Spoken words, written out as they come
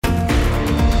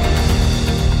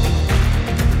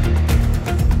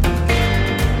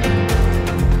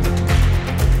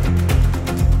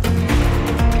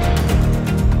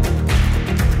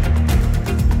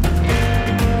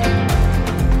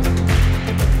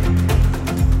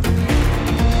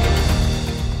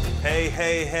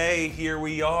Hey, here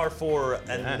we are for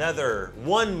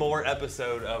one more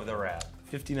episode of The Wrap.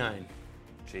 59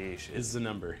 Sheesh. is the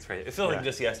number. It's crazy. It feels like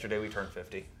just yesterday we turned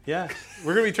 50. Yeah,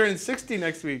 we're going to be turning 60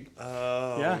 next week.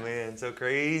 Oh, Yeah. man, so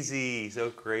crazy,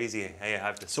 so crazy. Hey, I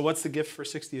have to... So what's the gift for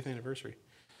 60th anniversary?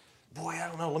 Boy, I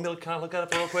don't know. Let me kind of look that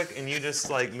up real quick, and you just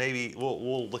like maybe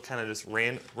we'll kind of just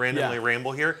randomly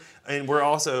ramble here. And we're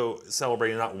also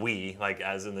celebrating, not we, like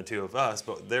as in the two of us,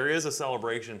 but there is a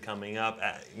celebration coming up.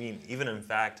 I mean, even in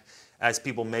fact, as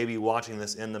people may be watching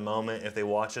this in the moment, if they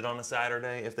watch it on a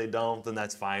Saturday, if they don't, then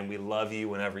that's fine. We love you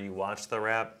whenever you watch The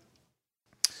Wrap.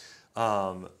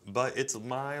 But it's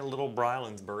my little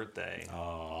Brylan's birthday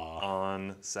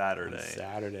on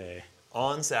Saturday.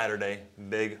 On Saturday,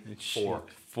 big four.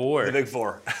 The big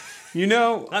four. You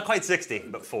know, not quite 60,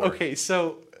 but 4. Okay,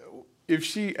 so if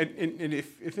she and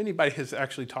if anybody has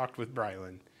actually talked with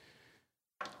Brylan,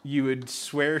 you would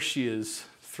swear she is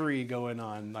 3 going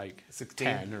on like 16?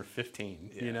 10 or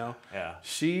 15. Yeah. You know, yeah.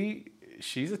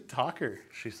 She's a talker.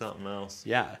 She's something else.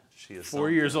 Yeah, she is 4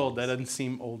 years old. That doesn't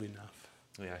seem old enough.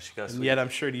 Yeah, she got. And yet, I'm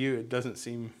sure to you, it doesn't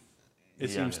seem. It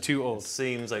seems too old. It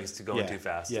seems like it's going too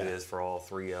fast. Yeah. It is for all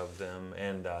 3 of them.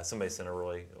 And somebody sent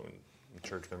a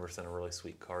church member sent a really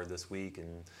sweet card this week.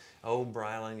 And, oh,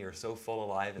 Brylan, you're so full of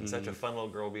life and such a fun little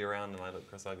girl to be around. And I look at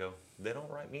Chris, I go, they don't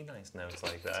write me nice notes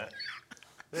like that.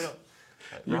 They don't.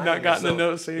 You've Ryan, not gotten a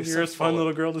note saying you're a fun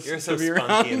little girl to be around? You're so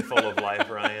spunky and full of life,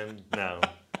 Ryan. No.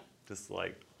 Just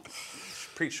like...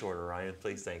 Preach shorter, Ryan.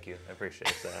 Please, thank you. I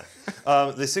appreciate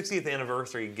that. The 60th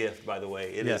anniversary gift, by the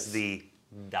way, it is the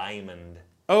diamond.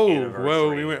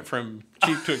 Whoa! We went from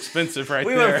cheap to expensive there.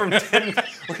 We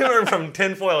went from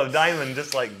tinfoil to diamond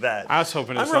just like that. I was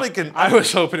hoping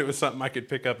it was something I could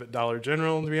pick up at Dollar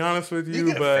General. To be honest with you,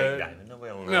 get but a fake diamond.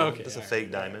 Nobody will know. Just a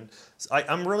fake diamond. So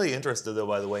I'm really interested, though.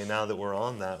 By the way, now that we're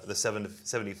on the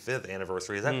 75th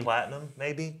anniversary, is that platinum?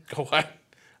 Maybe. What?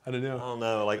 I don't know. I don't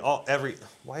know. Like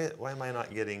why am I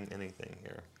not getting anything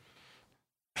here?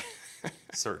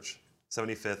 Search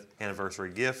 75th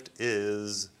anniversary gift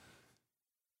is.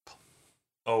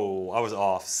 Oh, I was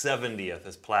off. 70th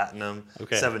is platinum.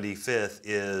 Okay. 75th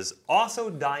is also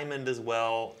diamond as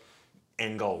well,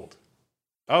 and gold.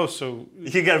 Oh, so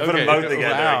you got to put them both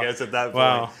together, I guess, at that point.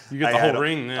 Wow, you get the whole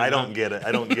ring. Then, I don't get it.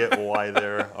 I don't get why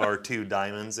there are 2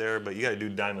 diamonds there, but you got to do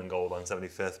diamond gold on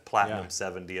 75th, platinum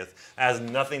 70th. It has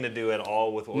nothing to do at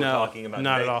all with what we're talking about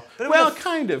not today. At all. Well,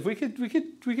 kind of. We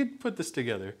could put this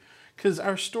together because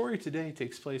our story today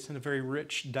takes place in a very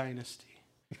rich dynasty.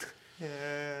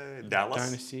 Dallas?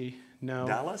 Dynasty? No.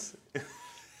 Dallas?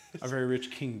 A very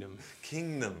rich kingdom.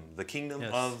 The kingdom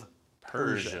of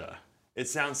Persia. It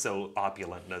sounds so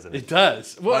opulent, doesn't it? It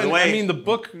does. Well, By the way, I mean, the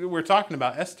book we're talking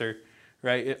about, Esther,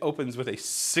 right? It opens with a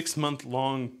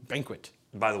 6-month-long banquet.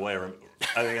 By the way,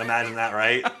 I mean, imagine that,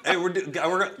 right? Hey,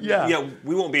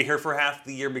 we won't be here for half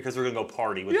the year because we're gonna go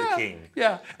party with the king.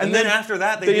 Yeah, and then after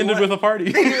that, they ended with a party.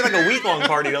 They do like a week-long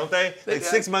party, don't they? Like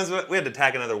 6 months. We had to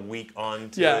tack another week on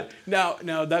to it.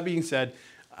 Now that being said,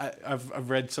 I've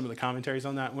read some of the commentaries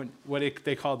on that.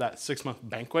 They called that 6-month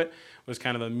banquet was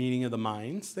kind of a meeting of the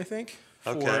minds, they think,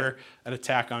 for an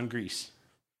attack on Greece.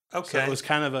 Okay. So it was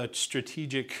kind of a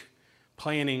strategic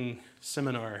planning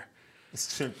seminar.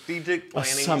 Strategic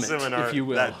planning summit, seminar, if you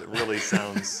will. That really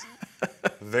sounds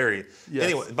very... Yes.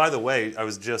 Anyway, by the way, I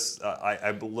was just...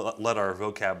 I let our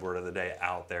vocab word of the day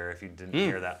out there if you didn't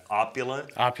hear that. Opulent.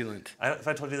 Opulent. If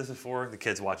I told you this before, the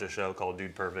kids watch a show called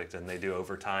Dude Perfect, and they do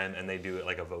overtime, and they do it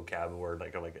like a vocab word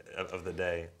like of the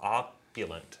day.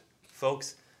 Opulent.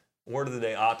 Folks, word of the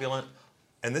day, opulent.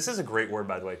 And this is a great word,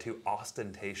 by the way, too,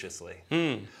 ostentatiously.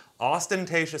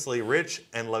 Ostentatiously rich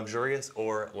and luxurious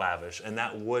or lavish. And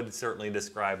that would certainly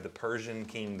describe the Persian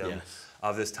kingdom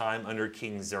of this time under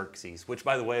King Xerxes. Which,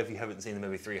 by the way, if you haven't seen the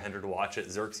movie 300, watch it.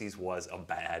 Xerxes was a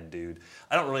bad dude.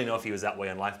 I don't really know if he was that way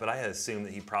in life, but I assume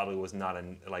that he probably was not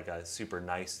a super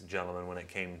nice gentleman when it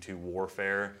came to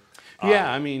warfare.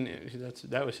 Yeah, I mean,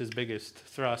 that was his biggest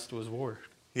thrust was war.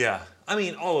 Yeah, I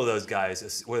mean, all of those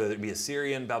guys, whether it be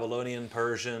Assyrian, Babylonian,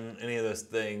 Persian, any of those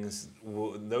things,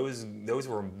 those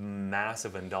were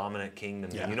massive and dominant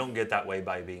kingdoms. Yeah. And you don't get that way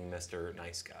by being Mr.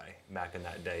 Nice Guy. Back in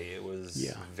that day, it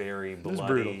was very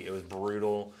bloody. It was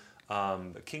brutal.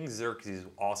 King Xerxes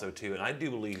also, too, and I do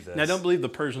believe this. Now, I don't believe the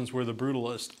Persians were the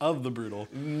brutalest of the brutal.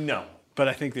 No. But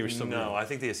I think they were still brutal. No, I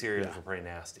think the Assyrians were pretty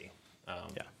nasty.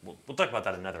 We'll talk about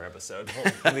that in another episode.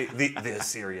 the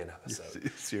Assyrian episode.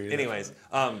 Anyways,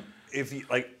 if you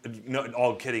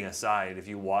all kidding aside, if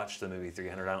you watch the movie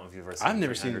 300, I don't know if you've ever seen. I've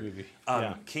never seen the movie.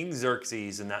 King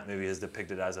Xerxes in that movie is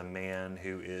depicted as a man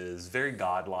who is very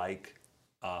godlike,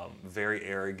 very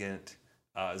arrogant,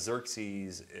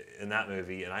 Xerxes in that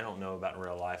movie, and I don't know about in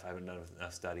real life, I haven't done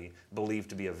enough study, believed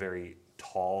to be a very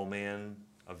tall man,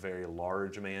 a very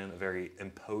large man, a very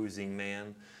imposing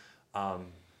man.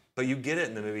 But you get it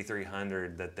in the movie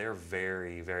 300 that they're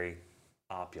very, very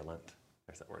opulent.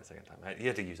 There's that word a second time. You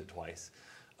had to use it twice.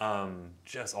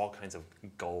 Just all kinds of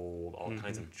gold, all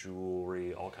kinds of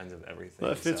jewelry, all kinds of everything.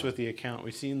 Well, that fits with the account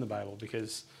we see in the Bible,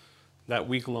 because that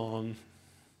week-long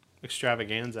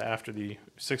extravaganza, after the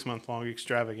 6-month-long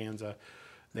extravaganza,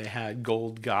 they had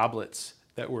gold goblets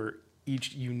that were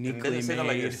each uniquely and then made.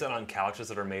 Like, they sit on couches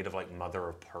that are made of like mother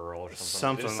of pearl or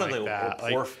something. Something like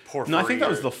that. Or no, I think that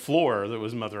was the floor that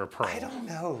was mother of pearl. I don't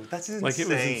know. That's insane. Like, it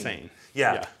was insane.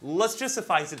 Yeah. Let's just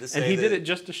suffice it to say. And he did it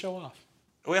just to show off.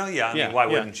 Well, yeah. I mean, why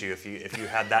wouldn't you if you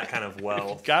had that kind of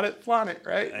wealth? Got it, flaunt it,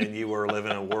 right? And you were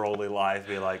living a worldly life,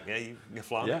 be like, yeah, you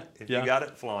flaunt it. If you got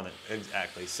it, flaunt it.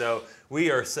 Exactly. So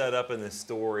we are set up in this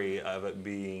story of it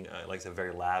being like a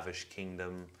very lavish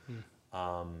kingdom.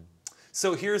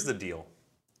 So here's the deal.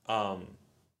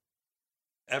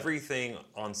 Everything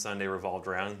on Sunday revolved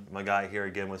around my guy here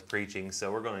again was preaching,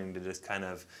 so we're going to just kind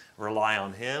of rely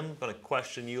on him. I'm going to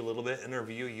question you a little bit,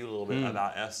 interview you a little bit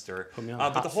about Esther.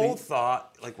 But the whole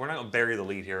thought, like, we're not going to bury the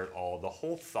lead here at all. The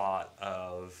whole thought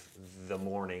of the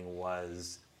morning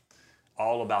was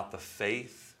all about the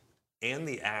faith and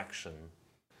the action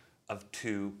of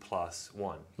 2 +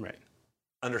 1. Right.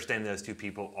 Understanding those two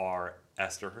people are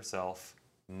Esther herself,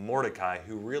 Mordecai,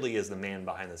 who really is the man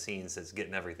behind the scenes that's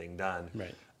getting everything done.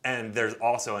 Right. And there's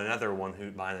also another one who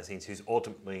behind the scenes who's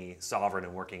ultimately sovereign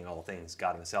and working in all things,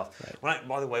 God himself. Right.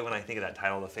 By the way, when I think of that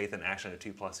title, The Faith and Action of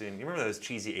 2 + 1, you remember those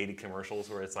cheesy 80 commercials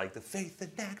where it's like, the faith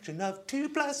and action of 2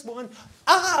 + 1,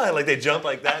 like they jump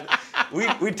like that?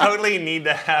 we totally need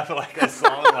to have like a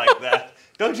song like that.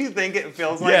 Don't you think it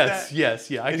feels like that? Yes,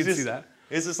 I can see that.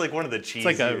 It's just like one of the cheesy.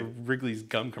 It's like a Wrigley's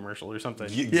gum commercial or something.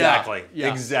 Exactly.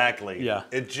 Yeah. Exactly. Yeah.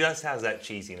 It just has that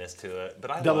cheesiness to it.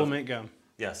 But I Double love mint gum.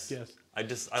 Yes. Yes.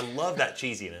 I love that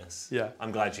cheesiness. Yeah.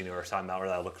 I'm glad you knew what I was talking about, where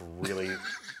that looked really,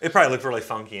 it probably looked really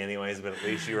funky anyways, but at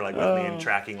least you were like with me and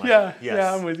tracking like, yes.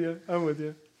 Yeah, I'm with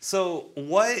you. So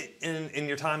what, in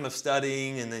your time of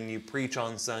studying, and then you preach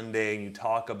on Sunday and you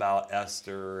talk about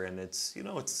Esther, and it's,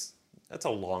 that's a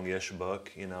longish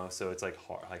book, so it's like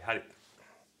hard, like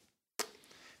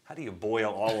how do you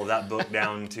boil all of that book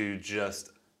down to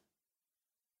just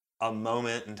a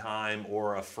moment in time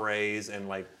or a phrase? And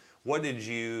like, what did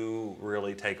you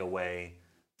really take away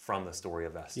from the story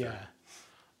of Esther? Yeah.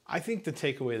 I think the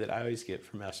takeaway that I always get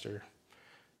from Esther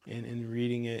in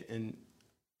reading it, and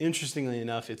interestingly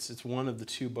enough, it's one of the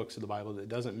 2 books of the Bible that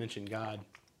doesn't mention God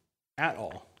at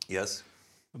all. Yes.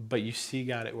 But you see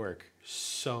God at work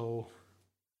so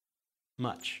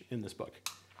much in this book.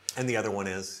 And the other one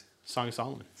is? Song of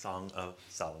Solomon. Song of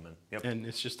Solomon. Yep. And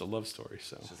it's just a love story.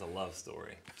 So it's just a love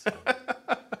story. So.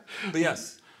 But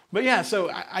yes. But yeah, so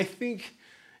I think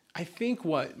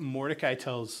what Mordecai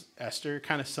tells Esther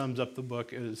kind of sums up the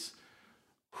book is,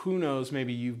 who knows,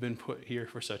 maybe you've been put here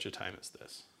for such a time as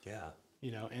this. Yeah.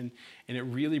 And it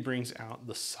really brings out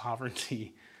the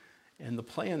sovereignty and the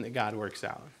plan that God works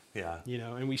out. Yeah.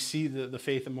 And we see the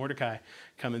faith of Mordecai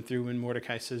coming through when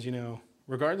Mordecai says,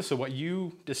 regardless of what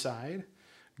you decide,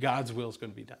 God's will is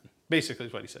going to be done. Basically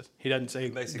is what he says. He doesn't say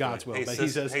God's will, but he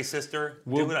says, hey, sister,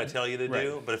 do what I tell you to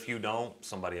do, but if you don't,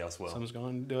 somebody else will. Someone's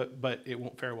going to do it, but it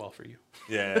won't fare well for you.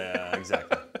 Yeah,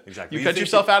 exactly. You cut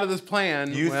yourself out of this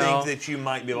plan. You think that you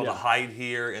might be able to hide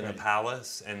here in the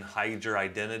palace and hide your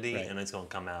identity, and it's going to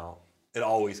come out. It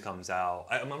always comes out.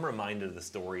 I'm reminded of the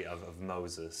story of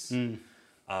Moses in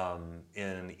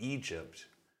Egypt.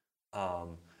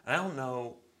 And I don't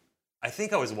know. I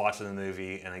think I was watching the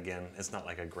movie, and again, it's not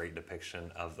like a great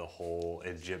depiction of the whole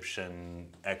Egyptian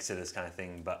Exodus kind of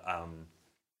thing, but I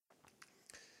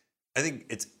think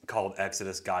it's called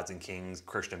Exodus, Gods and Kings.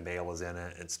 Christian Bale is in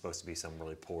it. It's supposed to be some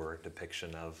really poor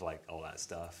depiction of like all that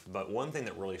stuff. But one thing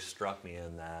that really struck me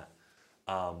in that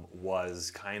was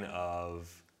kind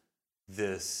of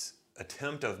this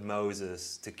attempt of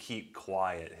Moses to keep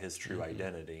quiet his true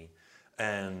identity.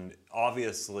 And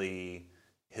obviously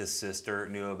his sister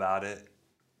knew about it,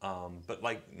 but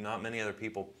like not many other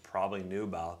people probably knew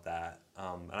about that.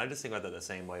 And I just think about that the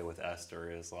same way with Esther,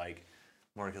 is like,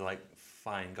 Mordecai's like,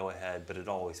 fine, go ahead, but it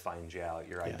always finds you out.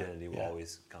 Your identity will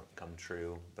always come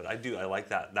true. But I like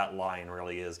that line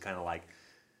really is kind of like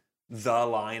the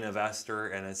line of Esther,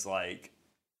 and it's like,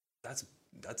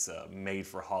 that's a made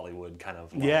for Hollywood kind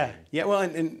of line. Yeah. Well,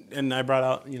 and I brought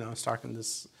out, I was talking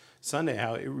this Sunday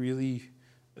how it really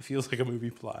feels like a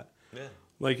movie plot. Yeah.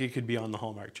 Like it could be on the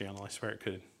Hallmark Channel. I swear it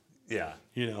could. Yeah.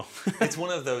 You know. It's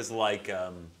one of those like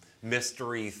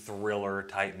mystery thriller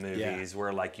type movies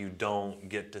where like you don't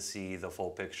get to see the full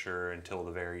picture until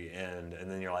the very end, and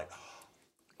then you're like,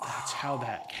 That's how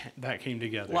that came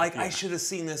together. like I should have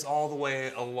seen this all the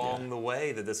way along the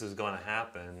way that this was going to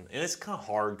happen. And it's kind of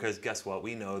hard because guess what?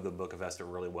 We know the Book of Esther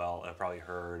really well. I've probably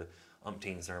heard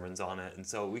umpteen sermons on it, and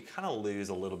so we kind of lose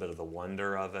a little bit of the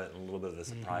wonder of it and a little bit of the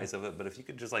surprise of it. But if you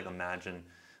could just like imagine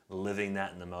living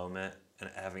that in the moment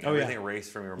and having everything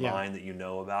erased from your mind that you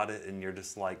know about it, and you're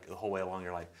just like the whole way along,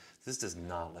 you're like, this does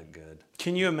not look good.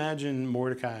 Can you imagine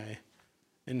Mordecai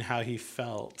and how he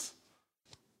felt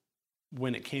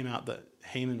when it came out that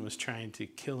Haman was trying to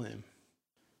kill him,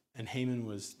 and Haman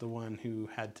was the one who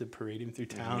had to parade him through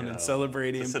town and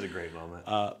celebrate him? That's such a great moment.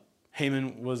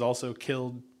 Haman was also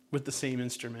killed with the same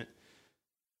instrument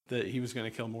that he was going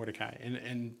to kill Mordecai.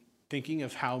 And thinking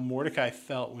of how Mordecai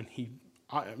felt when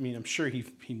I'm sure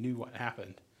he knew what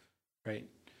happened, right?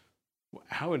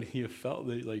 How would he have felt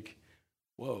that, like,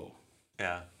 whoa,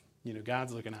 yeah,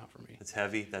 God's looking out for me. It's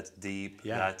heavy. That's deep.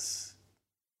 Yeah. That's,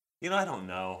 I don't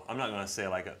know. I'm not going to say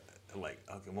okay,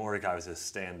 Mordecai was a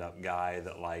stand-up guy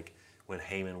that like when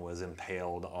Haman was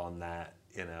impaled on that,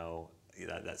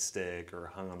 that stick or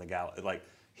hung on the gallows, like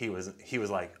he was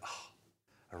like, oh,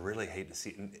 I really hate to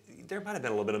see it. There might have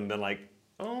been a little bit of him been like,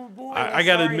 oh boy, I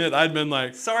got to admit, I'd been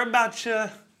like, sorry about you.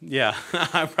 Yeah,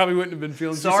 I probably wouldn't have been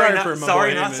feeling sorry for my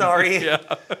sorry, boy not Haman. sorry.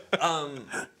 Yeah.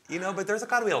 But there's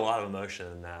got to be a lot of emotion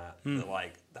in that. That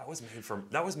like that was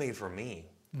made for me.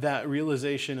 That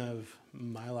realization of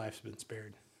my life's been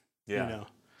spared. Yeah.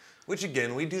 Which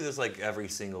again, we do this like every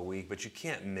single week, but you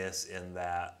can't miss in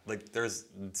that. Like there's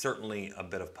certainly a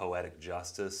bit of poetic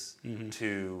justice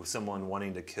to someone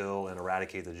wanting to kill and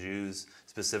eradicate the Jews,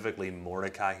 specifically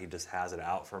Mordecai. He just has it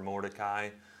out for Mordecai.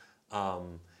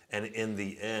 And in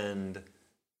the end,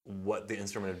 what the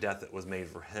instrument of death that was made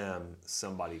for him,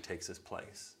 somebody takes his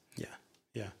place.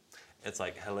 Yeah. It's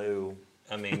like, hello.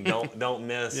 I mean, don't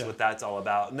miss what that's all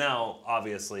about. Now,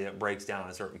 obviously, it breaks down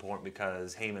at a certain point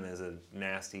because Haman is a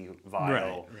nasty,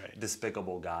 vile,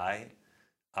 despicable guy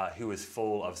who is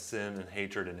full of sin and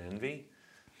hatred and envy.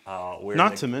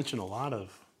 Not to mention a lot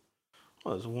of,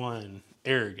 there's one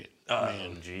arrogant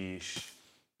man. Geesh.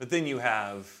 But then you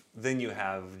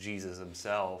have Jesus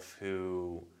himself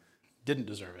who didn't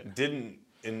deserve it. Didn't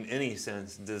in any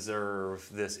sense deserve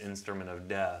this instrument of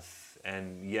death,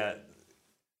 and yet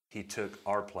he took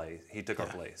our place. He took our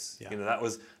place. Yeah. That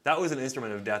was an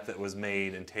instrument of death that was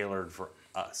made and tailored for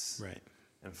us, right?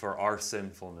 And for our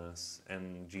sinfulness.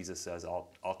 And Jesus says, "I'll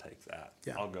take that.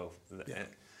 Yeah. I'll go for that." Yeah.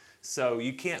 So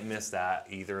you can't miss that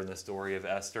either in the story of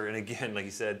Esther. And again, like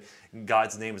you said,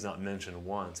 God's name is not mentioned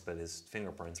once, but his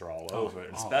fingerprints are all over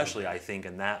it. Especially, I think,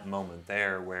 in that moment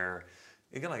there where,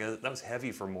 again, that was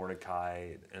heavy for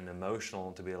Mordecai and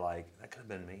emotional to be like, that could have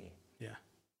been me. Yeah.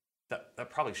 That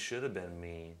probably should have been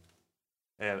me.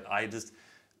 And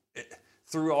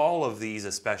through all of these,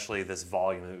 especially this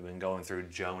volume that we've been going through,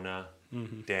 Jonah,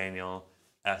 Daniel,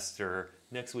 Esther.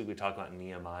 Next week we talk about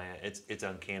Nehemiah. It's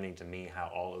uncanny to me how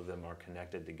all of them are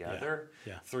connected together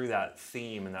through that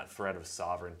theme and that thread of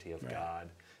sovereignty of God.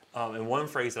 And one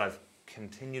phrase that I've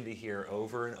continued to hear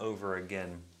over and over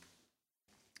again,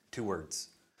 2 words.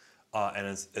 And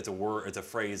it's a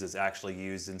phrase that's actually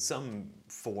used in some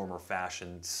form or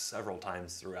fashion several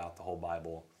times throughout the whole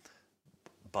Bible.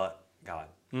 But God.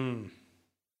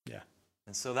 Yeah.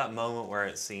 And so that moment where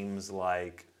it seems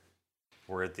like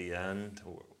we're at the end,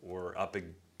 we're up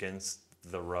against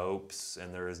the ropes,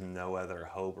 and there is no other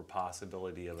hope or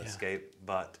possibility of escape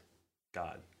but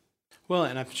God. Well,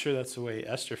 and I'm sure that's the way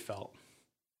Esther felt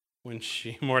when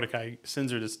Mordecai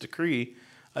sends her this decree,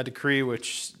 a decree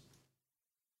which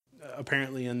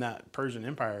apparently in that Persian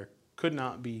Empire could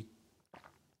not be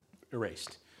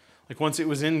erased. Like once it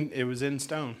was in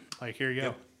stone. Like, here you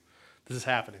go. This is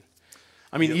happening.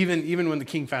 I mean, even when the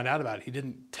king found out about it, he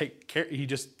didn't take care. He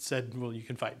just said, "Well, you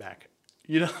can fight back."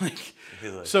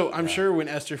 So I'm sure when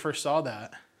Esther first saw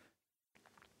that,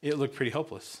 it looked pretty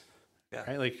hopeless. Yeah.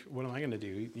 Right? Like, what am I going to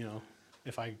do?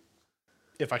 If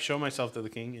I show myself to the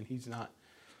king and he's not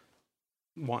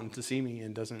wanting to see me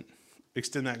and doesn't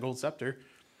extend that gold scepter,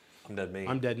 I'm dead meat.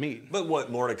 I'm dead meat. But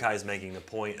what Mordecai is making the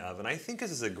point of, and I think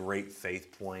this is a great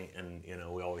faith point, and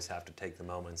we always have to take the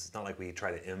moments. It's not like we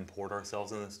try to import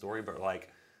ourselves in the story, but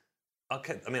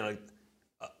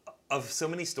of so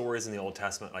many stories in the Old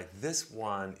Testament, like this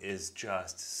one is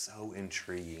just so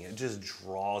intriguing. It just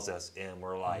draws us in.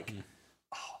 We're like,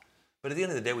 oh. But at the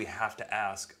end of the day, we have to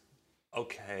ask,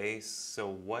 okay, so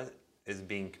what is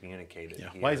being communicated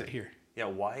here? Why is it here? Yeah,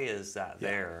 why is that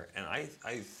there? And I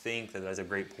think that that's a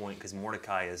great point because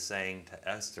Mordecai is saying to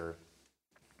Esther,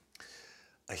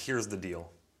 here's the deal.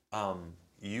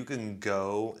 You can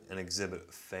go and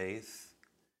exhibit faith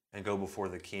and go before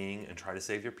the king and try to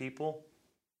save your people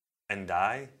and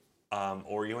die.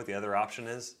 Or you know what the other option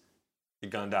is?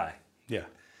 You're going to die. Yeah.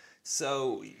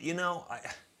 So,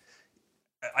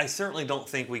 I certainly don't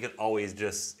think we can always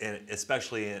just,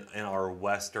 especially in our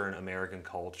Western American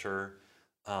culture,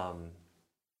 I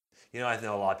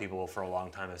know a lot of people for a long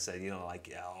time have said, you're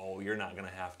not going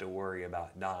to have to worry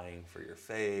about dying for your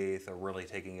faith or really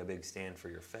taking a big stand for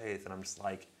your faith. And I'm just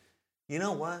like, you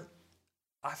know what?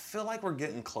 I feel like we're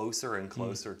getting closer and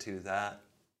closer to that.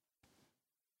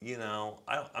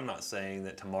 I'm not saying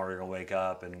that tomorrow you're going to wake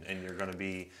up and you're going to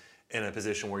be in a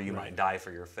position where you might die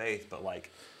for your faith, but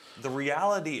like the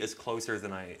reality is closer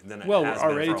than it has been for a long time. Well, we're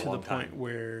already to the point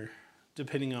where,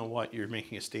 depending on what you're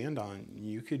making a stand on,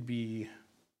 you could be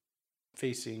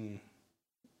facing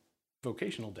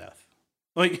vocational death.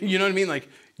 Like, you know what I mean? Like,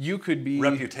 you could be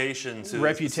reputation,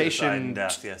 suicide and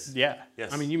death. Yes. Yeah.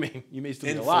 Yes. I mean, you may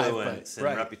still be alive, influence but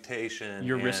and reputation.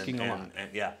 You're risking a lot. And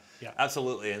yeah,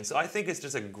 absolutely. And so I think it's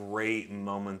just a great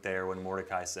moment there when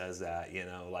Mordecai says that.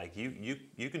 Like you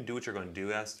can do what you're going to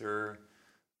do, Esther.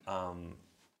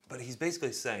 But he's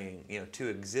basically saying, to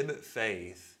exhibit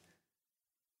faith,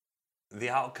 the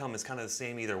outcome is kind of the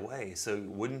same either way. So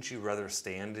wouldn't you rather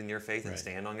stand in your faith and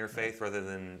stand on your faith rather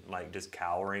than like just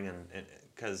cowering and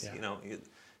because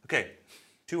okay,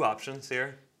 two options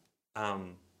here: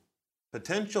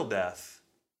 potential death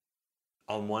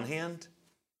on one hand,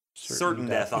 certain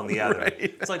death on the other. Right.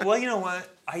 It's like, well, you know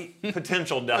what?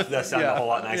 Potential death does sound a whole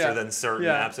lot nicer than certain,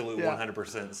 absolute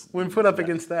 100%. When put up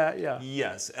against that,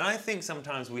 Yes, and I think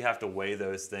sometimes we have to weigh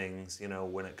those things,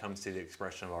 when it comes to the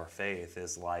expression of our faith,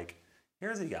 is like,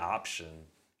 here's the option.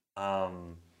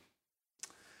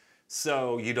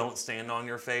 So you don't stand on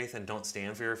your faith and don't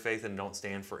stand for your faith and don't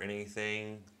stand for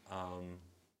anything,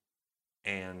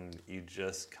 and you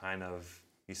just kind of,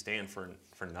 you stand for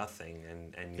nothing,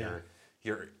 and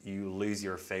you lose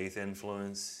your faith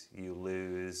influence, you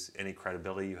lose any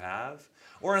credibility you have.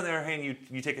 Or on the other hand,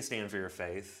 you take a stand for your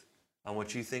faith on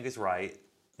what you think is right,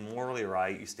 morally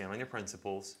right, you stand on your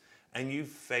principles, and you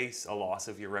face a loss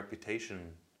of your reputation.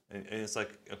 And it's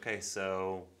like, okay,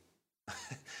 so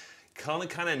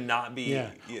kind of not be... Yeah.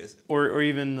 Yes. Or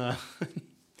even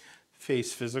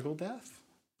face physical death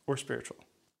or spiritual.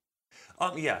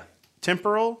 Yeah.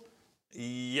 Temporal.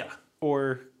 Yeah.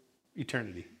 Or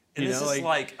eternity. And this is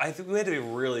like, I think we have to be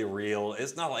really real.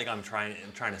 It's not like I'm trying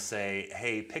to say,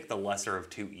 hey, pick the lesser of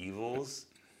two evils.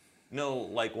 No,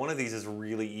 like one of these is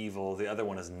really evil, the other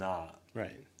one is not.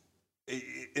 Right.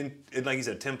 And like you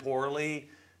said, temporarily,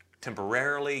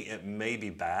 it may be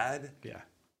bad. Yeah.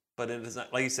 But it is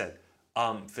not, like you said,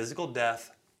 physical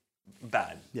death,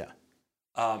 bad. Yeah.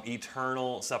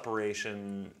 Eternal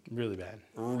separation. Really bad.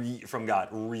 From God,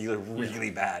 really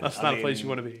bad. That's not a place you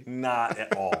want to be. Not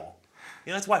at all.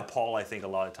 That's why Paul, I think, a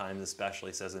lot of times,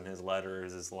 especially says in his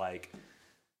letters, is like,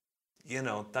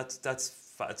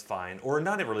 that's fine. Or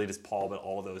not really just Paul, but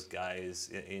all those guys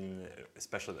in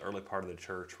especially the early part of the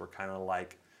church were kind of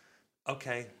like,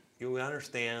 okay, we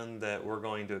understand that we're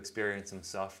going to experience some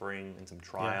suffering and some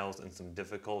trials and some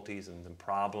difficulties and some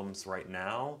problems right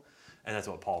now. And that's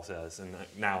what Paul says. And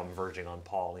now I'm verging on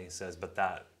Paul. And he says, but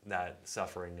that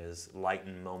suffering is light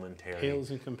and momentary.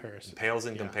 Pales in comparison.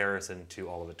 Comparison to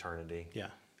all of eternity. Yeah.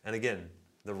 And again,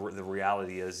 the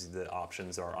reality is the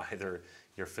options are either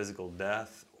your physical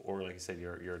death or, like you said,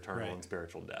 your eternal and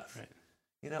spiritual death. Right.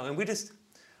 And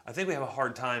I think we have a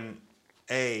hard time,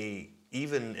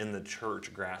 even in the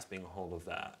church grasping hold of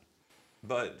that.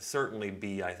 But certainly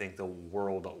B, I think the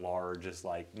world at large is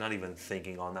like not even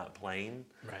thinking on that plane.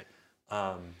 Right.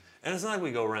 And it's not like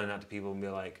we go running out to people and be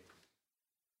like,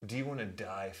 do you want to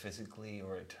die physically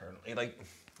or eternally? Like,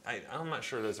 I'm not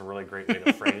sure there's a really great way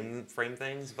to frame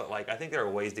things, but like I think there are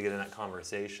ways to get in that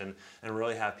conversation and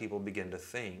really have people begin to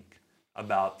think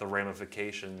about the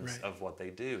ramifications of what they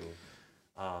do.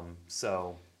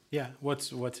 Yeah,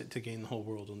 what's it to gain the whole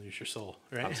world and lose your soul,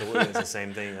 right? Absolutely, it's the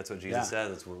same thing. That's what Jesus said.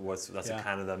 That's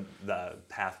kind of the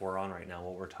path we're on right now,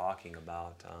 what we're talking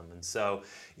about. And so,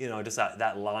 just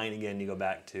that line again, you go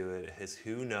back to it, is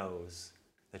who knows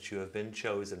that you have been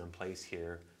chosen and placed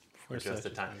here for just the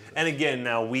time. And again,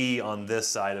 now we on this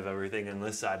side of everything, and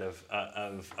this side of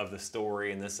the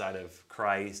story, and this side of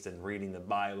Christ, and reading the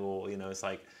Bible, it's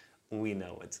like we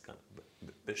know it's gonna.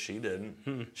 But she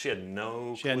didn't. She had no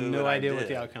clue. She had no idea what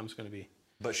the outcome's going to be.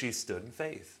 But she stood in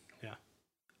faith. Yeah.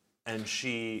 And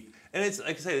it's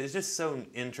like I say, it's just so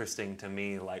interesting to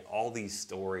me, like all these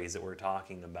stories that we're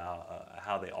talking about,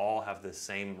 how they all have the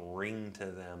same ring to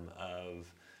them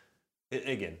of,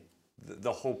 again,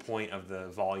 the whole point of the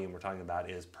volume we're talking about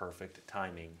is perfect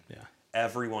timing. Yeah.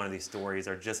 Every one of these stories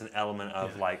are just an element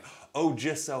of Yeah. like, oh,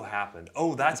 just so happened.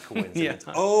 Oh, that's coincidence.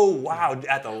 Yeah. Oh, wow,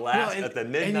 at the last, and, at the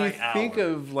and midnight you hour. think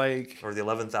of like or the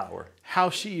 11th hour. how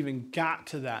she even got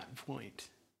to that point.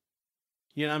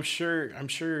 You know, I'm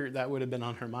sure that would have been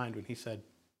on her mind when he said,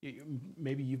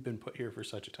 maybe you've been put here for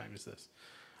such a time as this.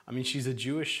 I mean, she's a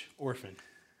Jewish orphan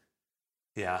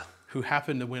Yeah. who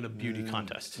happened to win a beauty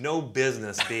contest. No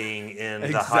business being in the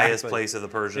Exactly. highest place of the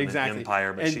Persian Exactly.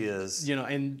 Empire, but And, she is. You know,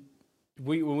 and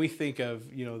when we think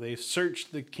of, you know, they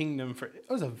searched the kingdom for, it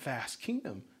was a vast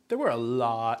kingdom. There were a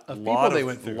lot of people they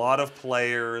went through. A lot of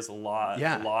players, a lot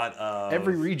of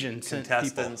Every region sent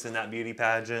contestants in that beauty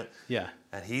pageant. Yeah.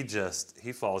 And he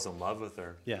falls in love with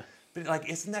her. Yeah. But like,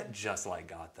 isn't that just like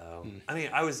God though? I mean,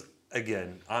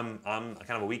 I'm kind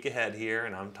of a week ahead here,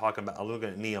 and I'm looking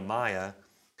at Nehemiah.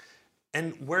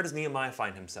 And where does Nehemiah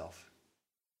find himself?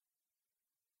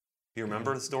 Do you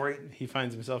remember the story? He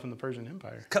finds himself in the Persian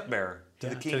Empire. Cupbearer to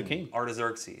Yeah, the king, to the king.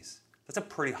 Artaxerxes. That's a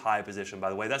pretty high position, by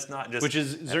the way. That's not just Which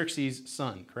is Xerxes'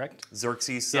 son, correct?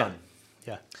 Xerxes' son.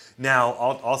 Yeah. Now,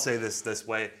 I'll say this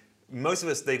way. Most of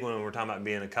us think when we're talking about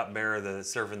being a cupbearer, that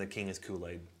serving the king is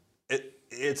Kool-Aid.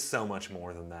 It's so much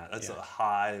more than that. That's a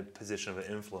high position of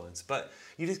influence. But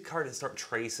you just kind of start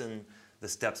tracing the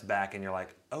steps back, and you're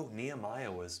like, oh,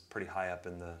 Nehemiah was pretty high up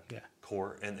in the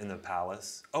court, in the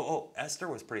palace. Oh, Esther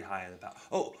was pretty high in the palace.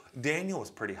 Oh, Daniel was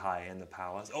pretty high in the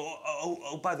palace.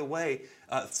 Oh, by the way,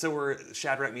 so were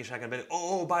Shadrach, Meshach, and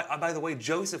Abednego. By the way,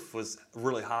 Joseph was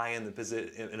really high in a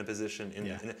position.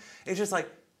 It's just like,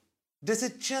 does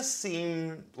it just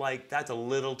seem like that's a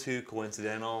little too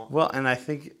coincidental? Well, and I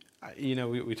think, you know,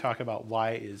 we talk about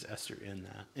why is Esther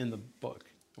in the book?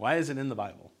 Why is it in the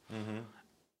Bible? Mm-hmm.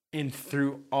 And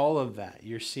through all of that,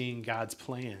 you're seeing God's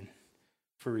plan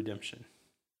for redemption.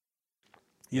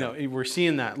 You know, we're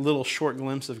seeing that little short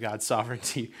glimpse of God's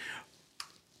sovereignty,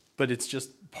 but it's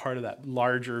just part of that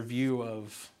larger view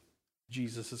of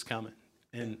Jesus is coming.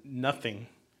 And nothing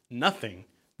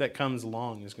that comes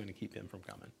along is going to keep him from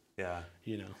coming. Yeah.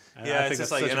 You know. Yeah, it's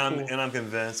just like, and I'm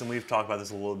convinced, and we've talked about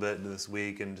this a little bit this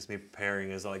week, and just me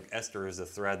preparing, is like Esther is a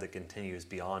thread that continues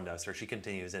beyond Esther. She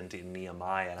continues into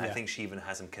Nehemiah, and I think she even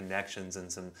has some connections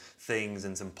and some things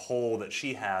and some pull that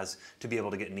she has to be able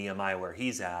to get Nehemiah where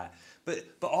he's at. But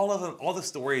all of them, all the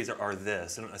stories are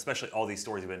this, and especially all these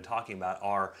stories we've been talking about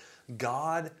are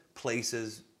God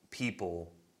places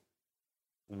people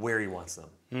where He wants them.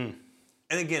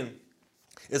 And again,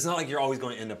 it's not like you're always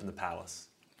going to end up in the palace.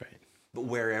 But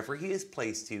wherever He has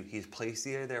placed you, He's placed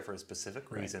you there for a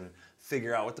specific reason. Right.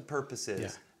 Figure out what the purpose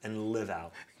is and live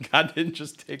out. God didn't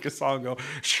just take a song and go,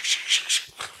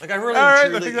 like I really, all right,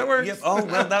 truly, I think that works. Yep, oh,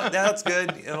 well, that's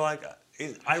good. You know, like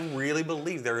I really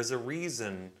believe there is a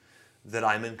reason that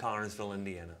I'm in Connersville,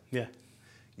 Indiana. Yeah.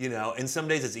 You know, and some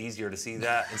days it's easier to see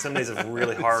that, and some days it's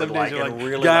really hard. Some days you're and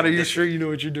really, God, are you sure you know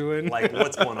what you're doing? Like,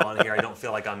 what's going on here? I don't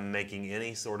feel like I'm making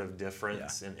any sort of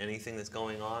difference in anything that's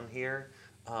going on here.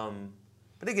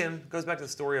 But again, it goes back to the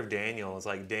story of Daniel. It's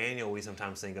like Daniel, we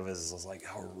sometimes think of as like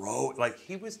heroic. Like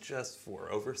he was just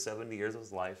for over 70 years of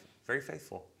his life very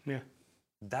faithful. Yeah.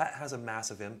 That has a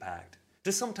massive impact.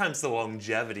 Just sometimes the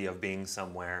longevity of being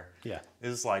somewhere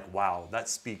is like, wow, that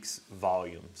speaks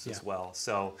volumes as well.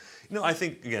 So, you know, I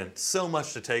think, again, so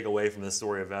much to take away from the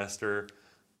story of Esther.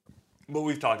 But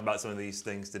we've talked about some of these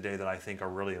things today that I think are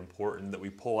really important that we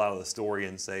pull out of the story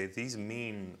and say, these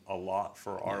mean a lot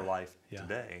for our life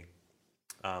today.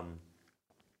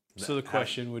 So the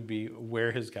question would be,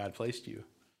 where has God placed you?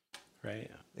 Right?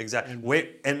 Exactly.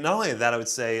 And not only that, I would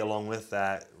say along with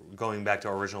that, going back to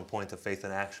our original point of faith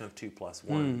in action of 2+1,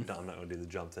 I'm not going to do the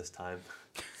jump this time,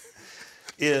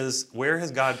 is where has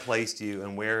God placed you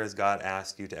and where has God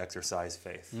asked you to exercise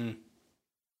faith?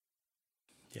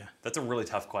 Yeah. That's a really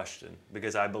tough question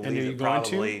because I believe and are you that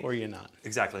probably... going to or you're not?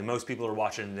 Exactly. Most people are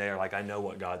watching today are like, I know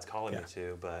what God's calling me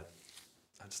to, but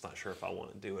I'm just not sure if I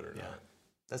want to do it or not.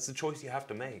 That's the choice you have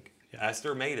to make.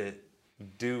 Esther made it.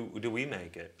 Do we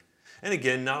make it? And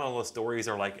again, not all the stories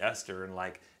are like Esther, and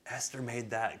like Esther made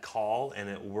that call and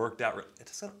it worked out. It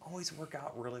doesn't always work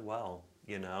out really well,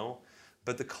 you know?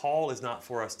 But the call is not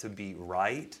for us to be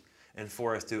right and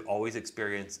for us to always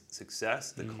experience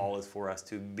success. The call is for us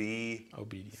to be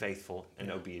faithful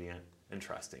and obedient and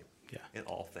trusting in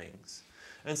all things.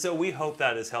 And so we hope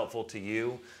that is helpful to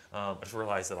you. I just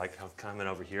realized that I've come in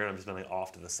over here and I'm just been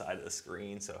off to the side of the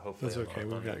screen, so hopefully that's okay.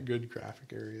 We've got good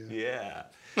graphic area. Yeah.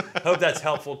 Hope that's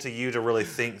helpful to you to really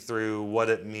think through what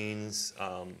it means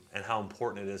and how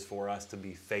important it is for us to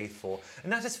be faithful.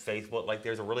 And not just faithful, like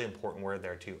there's a really important word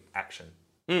there too, action.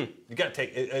 You got to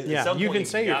take it. You can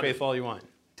say you're faithful all you want.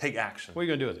 take action. What are you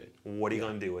going to do with it? What are you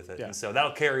going to do with it? Yeah. And so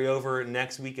that'll carry over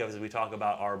next week as we talk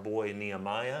about our boy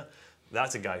Nehemiah.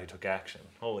 That's a guy who took action.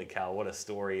 Holy cow, what a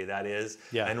story that is.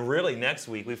 Yeah. And really next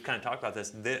week, we've kind of talked about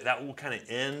this, that will kind of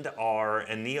end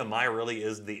and Nehemiah really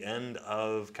is the end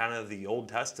of kind of the Old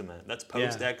Testament. That's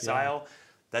post-exile.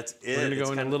 That's it. We're going to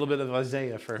go into a little bit of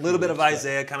Isaiah for a little bit of weeks,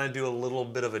 Isaiah, kind of do a little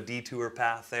bit of a detour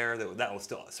path there. That will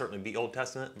still certainly be Old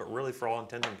Testament, but really for all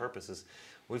intents and purposes,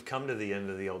 we've come to the end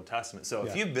of the Old Testament. So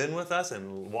if you've been with us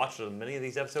and watched many of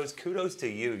these episodes, kudos to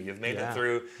you. You've made it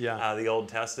through the Old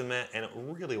Testament, and it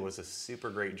really was a super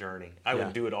great journey. I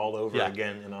would do it all over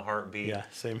again in a heartbeat. Yeah,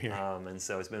 same here. And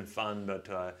so it's been fun,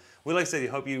 but we like to say,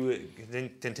 hope you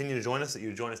continue to join us, that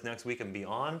you join us next week and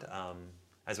beyond.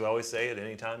 As we always say, at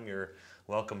any time, you're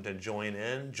welcome to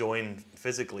join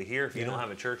physically here if you don't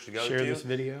have a church to go to. Share this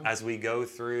video as we go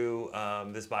through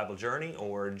this Bible journey,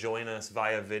 or join us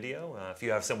via video. If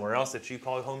you have somewhere else that you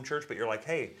call home church, but you're like,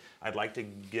 hey, I'd like to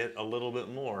get a little bit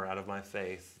more out of my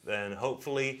faith, then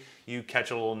hopefully you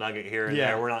catch a little nugget here and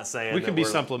there. We're not saying we can be we're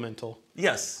supplemental.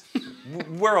 Yes,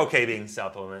 we're okay being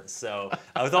supplements. So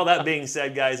with all that being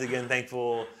said, guys, again,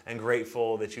 thankful and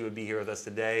grateful that you would be here with us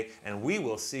today, and we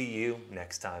will see you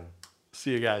next time.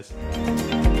 See you guys.